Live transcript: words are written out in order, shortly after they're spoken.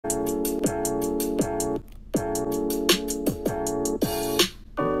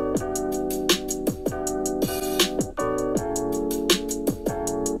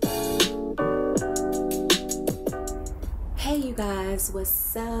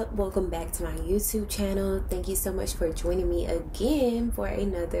up? Welcome back to my YouTube channel. Thank you so much for joining me again for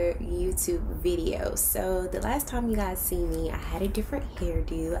another YouTube video. So the last time you guys see me, I had a different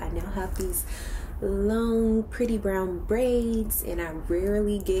hairdo. I now have these long pretty brown braids and I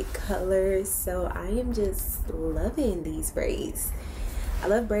rarely get colors, so I am just loving these braids. I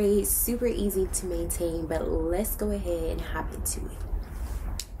love braids, super easy to maintain, but let's go ahead and hop into it.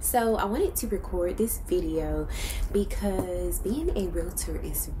 So I wanted to record this video because being a realtor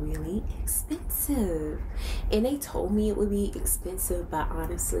is really expensive, and they told me it would be expensive, but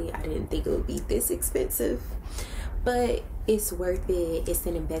honestly I didn't think it would be this expensive. But it's worth it. It's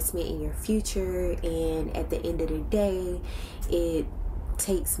an investment in your future, and at the end of the day it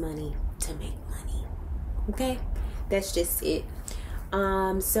takes money to make money. Okay, that's just it.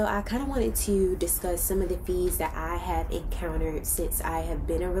 So I kind of wanted to discuss some of the fees that I have encountered since I have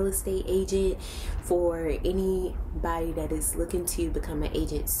been a real estate agent. For anybody that is looking to become an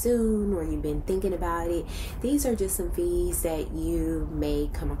agent soon, or you've been thinking about it, these are just some fees that you may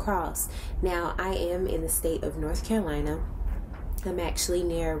come across. Now, I am in the state of North Carolina. I'm actually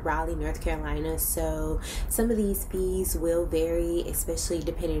near Raleigh, North Carolina, so some of these fees will vary, especially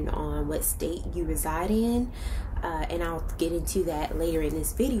depending on what state you reside in. And I'll get into that later in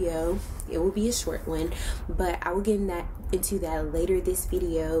this video. It will be a short one, but I will get into that later this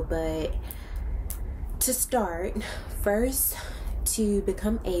video. But to start, first, to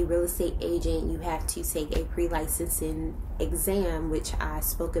become a real estate agent, you have to take a pre-licensing exam, which I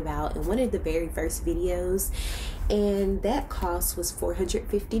spoke about in one of the very first videos, and that cost was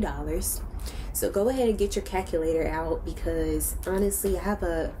 $450. So go ahead and get your calculator out, because honestly I have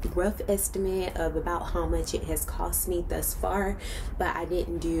a rough estimate of about how much it has cost me thus far, but I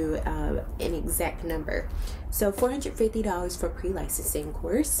didn't do an exact number. So $450 for pre-licensing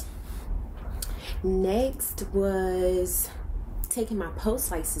course. Next was taking my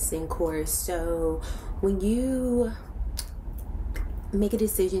post-licensing course. So when you make a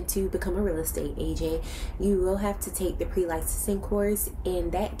decision to become a real estate agent, you will have to take the pre-licensing course,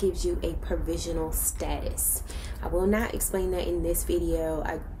 and that gives you a provisional status. I will not explain that in this video.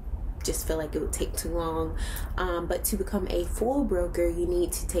 I just feel like it would take too long. But to become a full broker, you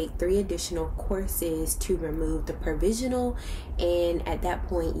need to take 3 additional courses to remove the provisional, and at that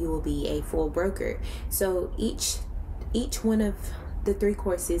point you will be a full broker. So each one of the 3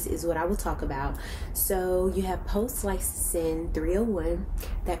 courses is what I will talk about. So you have post-licensing 301,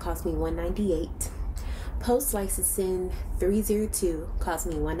 that cost me $198. Post-licensing 302 cost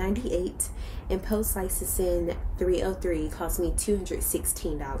me $198, and post-licensing 303 cost me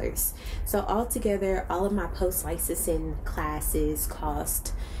 $216. So altogether, all of my post-licensing classes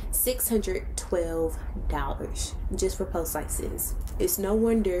cost $612 just for post-license. It's no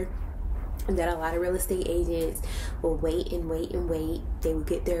wonder that a lot of real estate agents will wait and wait and wait. They will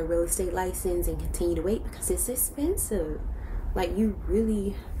get their real estate license and continue to wait because it's expensive. Like, you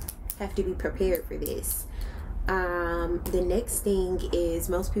really have to be prepared for this. The next thing is,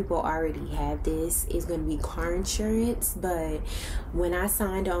 most people already have this, is going to be car insurance. But when I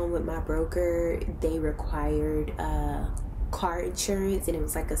signed on with my broker, they required car insurance, and it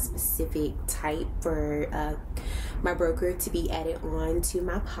was like a specific type for my broker to be added on to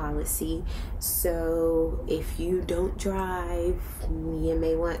my policy. So if you don't drive, you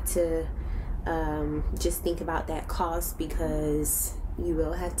may want to just think about that cost, because you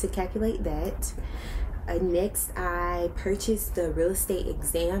will have to calculate that. Next, I purchased the real estate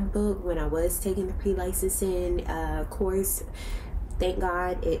exam book when I was taking the pre-licensing course. Thank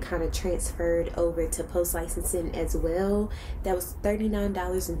God it kind of transferred over to post-licensing as well. That was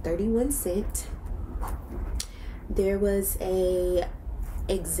 $39.31. There was a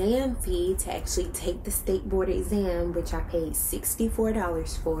exam fee to actually take the state board exam, which I paid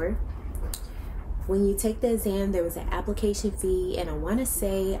 $64 for. When you take the exam, there was an application fee, and I want to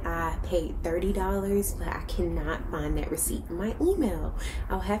say I paid $30, but I cannot find that receipt in my email.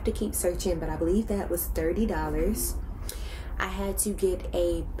 I'll have to keep searching, but I believe that was $30. I had to get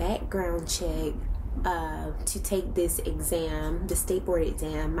a background check to take this exam, the state board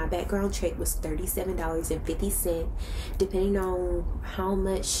exam. My background check was $37.50. Depending on how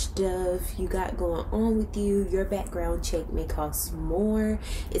much stuff you got going on with you, your background check may cost more.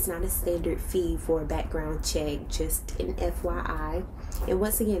 It's not a standard fee for a background check, just an FYI. And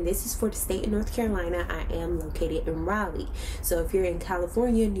once again, this is for the state of North Carolina. I am located in Raleigh. So if you're in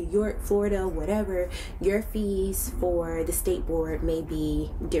California, New York, Florida, whatever, your fees for the state board may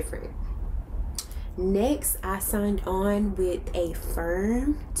be different. Next, I signed on with a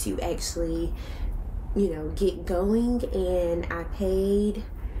firm to actually, get going, and I paid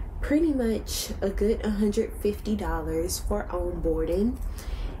pretty much a good $150 for onboarding.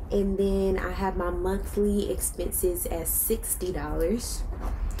 And then I have my monthly expenses as $60.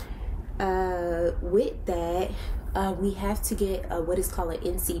 With that, we have to get what is called an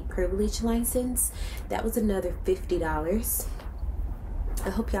NC privilege license. That was another $50. I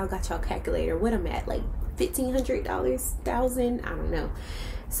hope y'all got y'all calculator. What I'm at, like $1,500, $1,000, I don't know.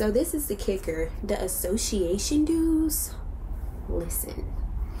 So this is the kicker. The association dues. Listen,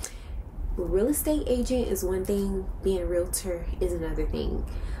 real estate agent is one thing, being a realtor is another thing.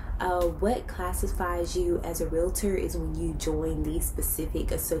 What classifies you as a realtor is when you join these specific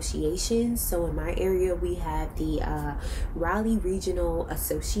associations. So in my area, we have the Raleigh Regional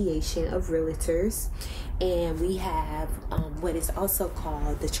Association of Realtors, and we have what is also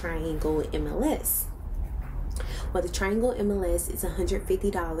called the Triangle MLS. Well, the Triangle MLS is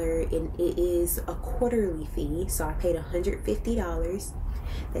 $150, and it is a quarterly fee. So I paid $150.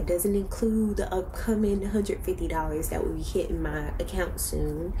 That doesn't include the upcoming $150 that will be hitting my account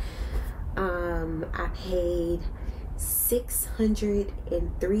soon. I paid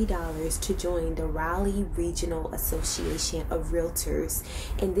 $603 to join the Raleigh Regional Association of Realtors,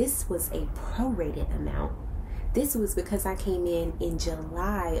 and this was a prorated amount. This was because I came in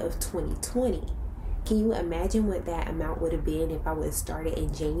July of 2020. Can you imagine what that amount would have been if I would have started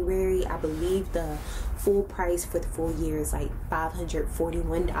in January? I believe the full price for the full year is like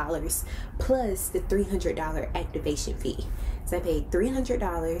 $541 plus the $300 activation fee. So I paid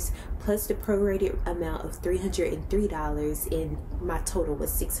 $300 plus the prorated amount of $303, and my total was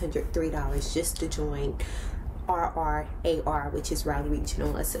 $603 just to join RRAR, which is Raleigh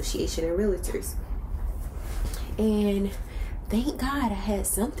Regional Association of Realtors. And thank God I had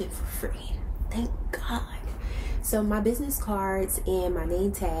something for free. Thank God. So my business cards and my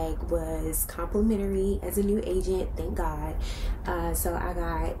name tag was complimentary as a new agent. Thank God. So I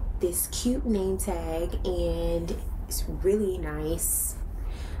got this cute name tag, and it's really nice.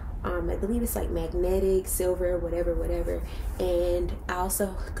 I believe it's like magnetic, silver, whatever. And I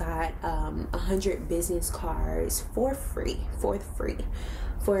also got 100 business cards for free for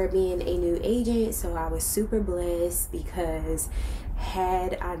being a new agent. So I was super blessed, because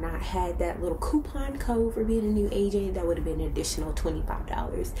had I not had that little coupon code for being a new agent, that would have been an additional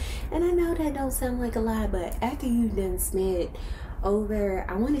 $25. And I know that don't sound like a lot, but after you've done spent over,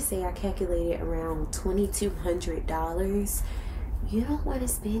 I want to say I calculated around $2,200, you don't want to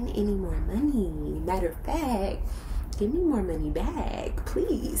spend any more money. Matter of fact, give me more money back,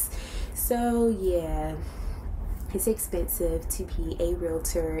 please. So yeah, it's expensive to be a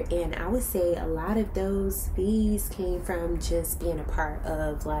realtor, and I would say a lot of those fees came from just being a part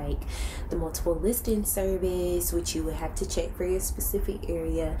of like the multiple listing service, which you would have to check for your specific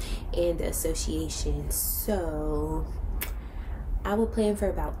area, and the association. So I would plan for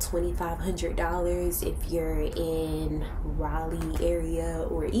about $2,500 if you're in Raleigh area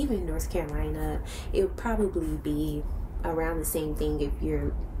or even North Carolina. It would probably be around the same thing if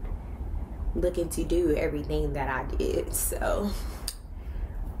you're looking to do everything that I did. So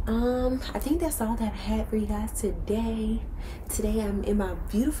I think that's all that I had for you guys today. I'm in my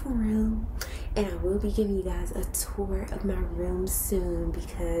beautiful room, and I will be giving you guys a tour of my room soon,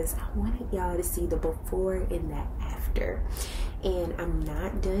 because I wanted y'all to see the before and the after. And I'm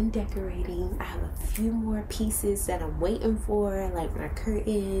not done decorating. I have a few more pieces that I'm waiting for, like my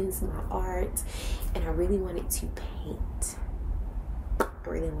curtains, my art, and I really wanted to paint.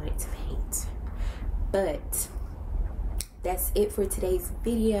 But that's it for today's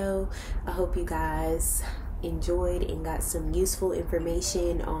video. I hope you guys enjoyed and got some useful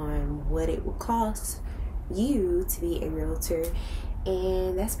information on what it will cost you to be a realtor.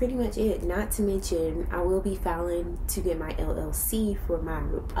 And that's pretty much it. Not to mention, I will be filing to get my LLC for my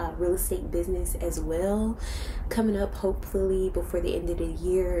real estate business as well, coming up hopefully before the end of the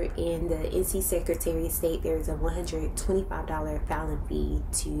year. In the NC Secretary of State, there's a $125 filing fee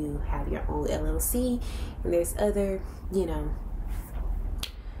to have your own LLC, and there's other,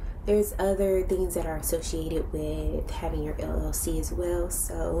 there's other things that are associated with having your LLC as well.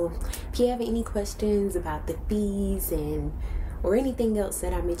 So if you have any questions about the fees or anything else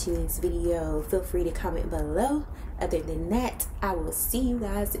that I mentioned in this video, feel free to comment below. Other than that, I will see you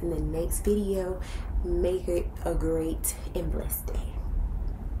guys in the next video. Make it a great and blessed day.